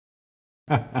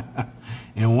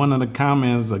In one of the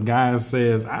comments, a guy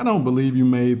says, I don't believe you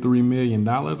made $3 million.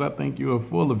 I think you are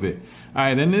full of it. All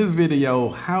right, in this video,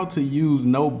 how to use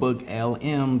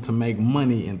NotebookLM to make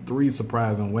money in 3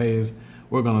 surprising ways.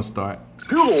 We're gonna start.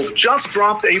 Google just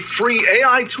dropped a free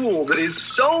AI tool that is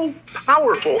so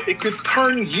powerful, it could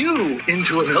turn you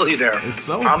into a millionaire. It's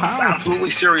so I'm powerful. absolutely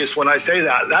serious when I say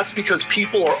that. That's because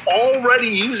people are already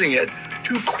using it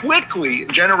to quickly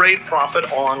generate profit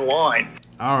online.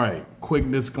 All right, quick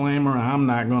disclaimer. I'm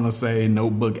not gonna say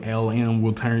NotebookLM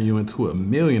will turn you into a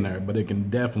millionaire, but it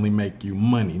can definitely make you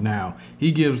money. Now,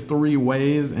 he gives 3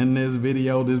 ways in this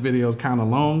video. This video is kind of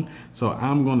long, so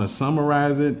I'm gonna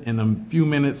summarize it in a few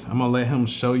minutes. I'm gonna let him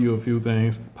show you a few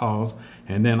things, pause,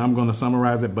 and then I'm gonna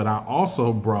summarize it. But I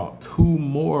also brought 2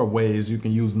 more ways you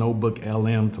can use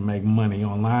NotebookLM to make money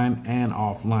online and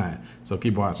offline. So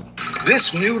keep watching.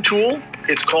 This new tool,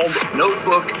 it's called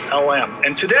NotebookLM.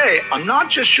 And today, I'm not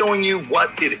just showing you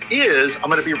what it is, I'm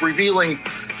gonna be revealing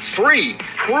 3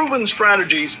 proven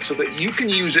strategies so that you can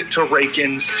use it to rake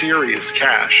in serious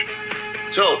cash.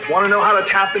 So, wanna know how to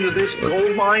tap into this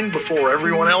gold mine before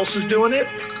everyone else is doing it?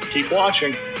 Keep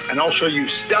watching, and I'll show you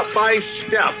step by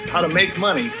step how to make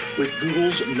money with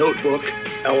Google's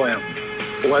NotebookLM.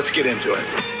 Let's get into it.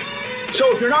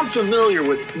 So if you're not familiar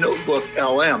with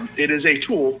NotebookLM, it is a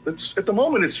tool that's at the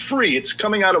moment is free. It's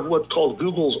coming out of what's called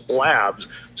Google's Labs.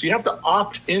 So you have to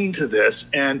opt into this,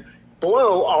 and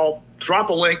below I'll drop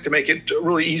a link to make it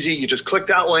really easy. You just click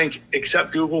that link,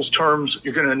 accept Google's terms.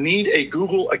 You're gonna need a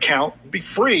Google account, be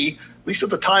free, at least at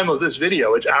the time of this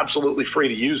video. It's absolutely free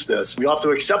to use this. You have to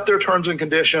accept their terms and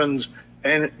conditions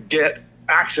and get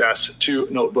access to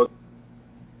Notebook.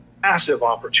 Massive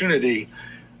opportunity.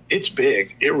 It's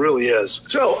big, it really is.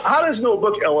 So how does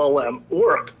NotebookLM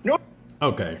work?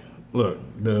 Okay, look,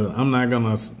 I'm not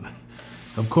gonna,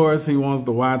 of course he wants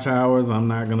the watch hours. I'm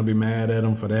not gonna be mad at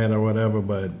him for that or whatever,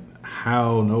 but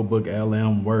how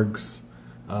NotebookLM works,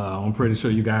 I'm pretty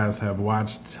sure you guys have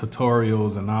watched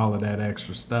tutorials and all of that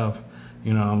extra stuff,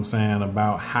 you know what I'm saying,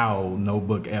 about how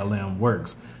NotebookLM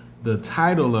works. The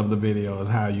title of the video is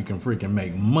how you can freaking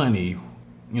make money,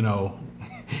 you know,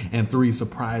 in 3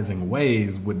 surprising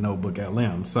ways with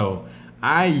NotebookLM. So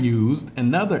I used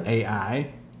another AI,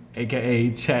 aka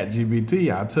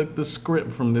Chatgpt. I took the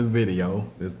script from this video,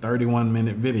 this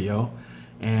 31-minute video,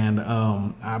 and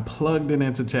I plugged it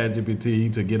into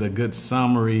Chatgpt to get a good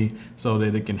summary so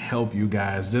that it can help you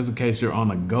guys, just in case you're on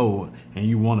the go and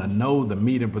you want to know the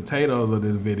meat and potatoes of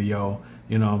this video,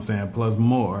 you know what I'm saying, plus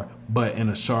more, but in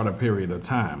a shorter period of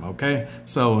time, okay?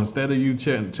 So instead of you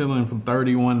chilling for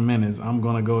 31 minutes, I'm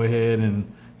gonna go ahead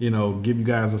and, you know, give you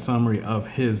guys a summary of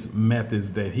his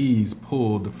methods that he's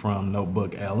pulled from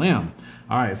NotebookLM.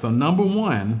 All right, so number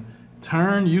 1,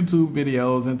 turn YouTube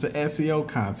videos into SEO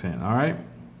content, all right?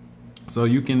 So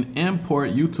you can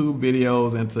import YouTube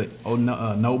videos into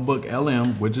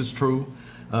NotebookLM, which is true.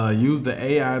 Use the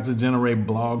AI to generate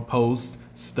blog posts,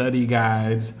 study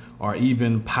guides, or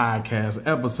even podcast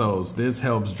episodes. This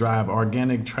helps drive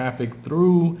organic traffic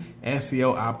through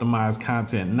SEO optimized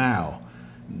content. Now,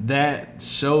 that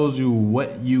shows you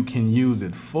what you can use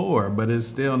it for, but it's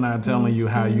still not telling you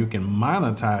how you can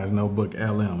monetize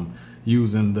NotebookLM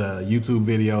using the YouTube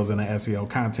videos and the SEO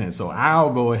content. So I'll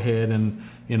go ahead and,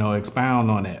 you know, expound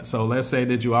on that. So let's say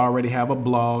that you already have a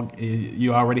blog,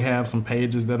 you already have some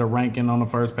pages that are ranking on the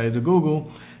first page of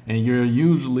Google, and you're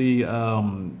usually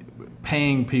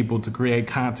paying people to create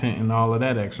content and all of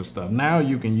that extra stuff. Now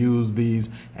you can use these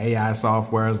AI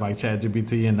softwares like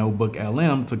Chatgpt and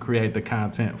NotebookLM to create the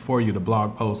content for you, the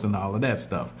blog posts and all of that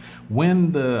stuff.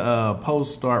 When the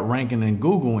posts start ranking in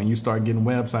Google and you start getting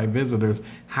website visitors,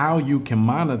 how you can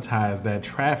monetize that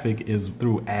traffic is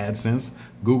through AdSense,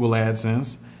 Google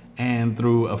AdSense, and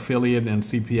through affiliate and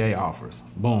CPA offers.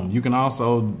 Boom. You can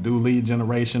also do lead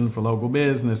generation for local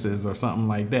businesses or something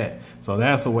like that. So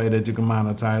that's a way that you can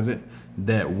monetize it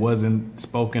that wasn't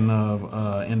spoken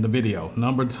of in the video.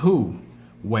 Number 2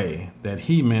 way that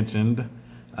he mentioned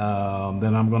that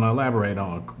I'm going to elaborate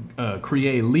on,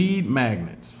 create lead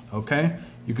magnets. Okay,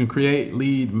 you can create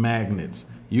lead magnets.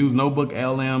 Use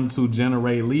NotebookLM to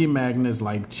generate lead magnets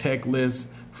like checklists,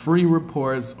 free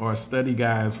reports, or study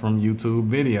guides from YouTube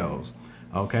videos.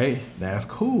 Okay, that's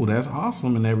cool, that's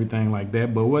awesome and everything like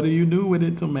that, but what do you do with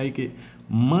it to make it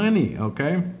money?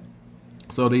 Okay,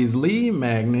 so these lead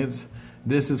magnets,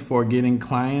 this is for getting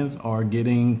clients or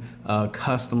getting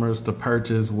customers to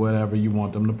purchase whatever you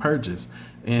want them to purchase.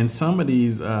 And some of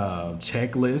these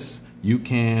checklists you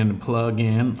can plug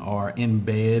in or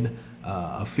embed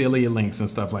affiliate links and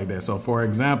stuff like that. So for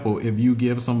example, if you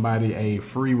give somebody a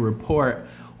free report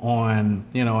on,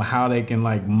 you know, how they can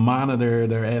like monitor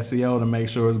their SEO to make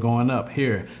sure it's going up.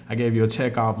 Here, I gave you a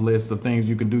check off list of things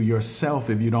you can do yourself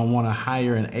if you don't want to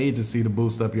hire an agency to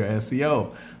boost up your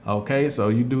SEO. Okay, so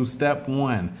you do step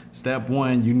one. Step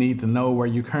one, you need to know where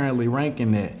you're currently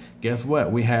ranking at. Guess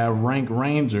what? We have Rank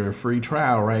Ranger free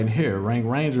trial right here. Rank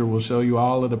Ranger will show you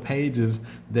all of the pages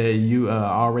that you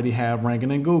already have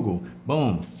ranking in Google.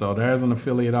 Boom. So there's an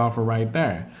affiliate offer right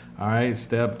there. All right,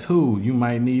 step two, you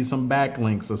might need some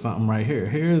backlinks or something right here.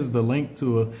 Here's the link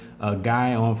to a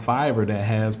guy on Fiverr that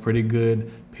has pretty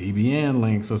good PBN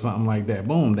links or something like that.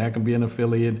 Boom, that can be an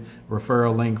affiliate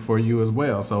referral link for you as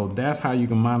well. So that's how you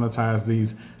can monetize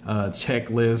these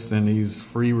checklists and these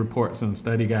free reports and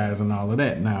study guides and all of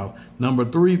that. Now, number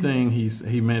three thing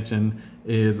he mentioned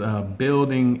is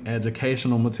building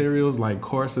educational materials like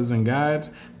courses and guides.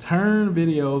 Turn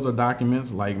videos or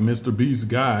documents like Mr. Beast's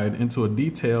guide into a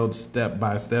detailed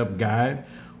step-by-step guide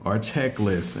or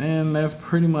checklist. And that's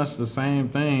pretty much the same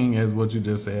thing as what you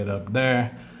just said up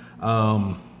there.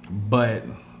 But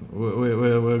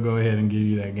we'll go ahead and give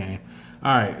you that game.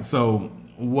 All right, so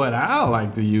what I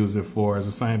like to use it for is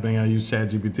the same thing I use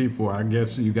Chatgpt for. I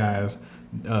guess you guys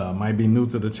might be new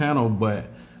to the channel, but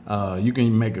you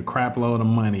can make a crap load of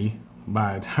money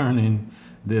by turning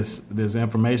this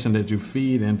information that you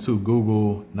feed into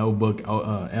Google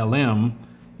NotebookLM.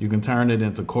 You can turn it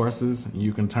into courses.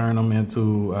 You can turn them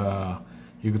into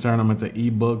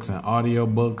ebooks and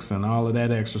audiobooks and all of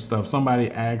that extra stuff.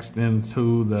 Somebody asked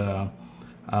into the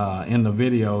in the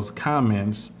video's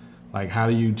comments, like, how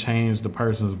do you change the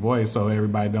person's voice so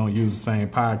everybody don't use the same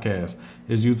podcast?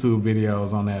 There's YouTube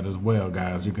videos on that as well,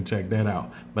 guys. You can check that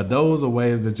out. But those are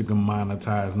ways that you can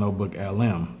monetize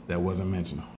NotebookLM that wasn't mentioned.